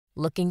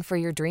Looking for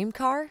your dream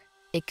car?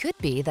 It could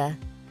be the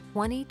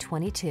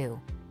 2022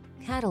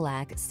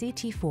 Cadillac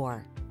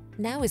CT4.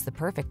 Now is the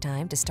perfect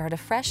time to start a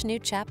fresh new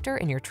chapter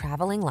in your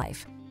traveling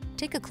life.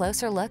 Take a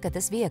closer look at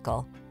this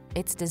vehicle.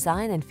 Its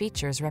design and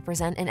features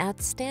represent an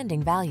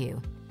outstanding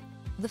value.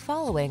 The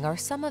following are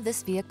some of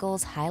this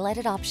vehicle's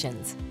highlighted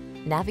options: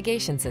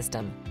 navigation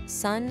system,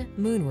 sun,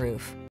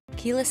 moonroof,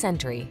 keyless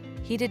entry,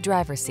 heated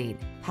driver's seat,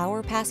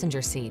 power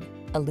passenger seat,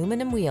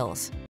 aluminum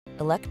wheels,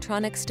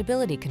 electronic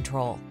stability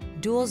control,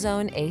 dual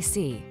zone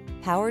AC,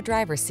 power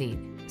driver's seat,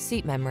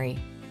 seat memory.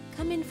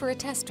 Come in for a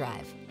test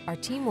drive. Our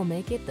team will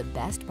make it the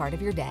best part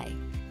of your day.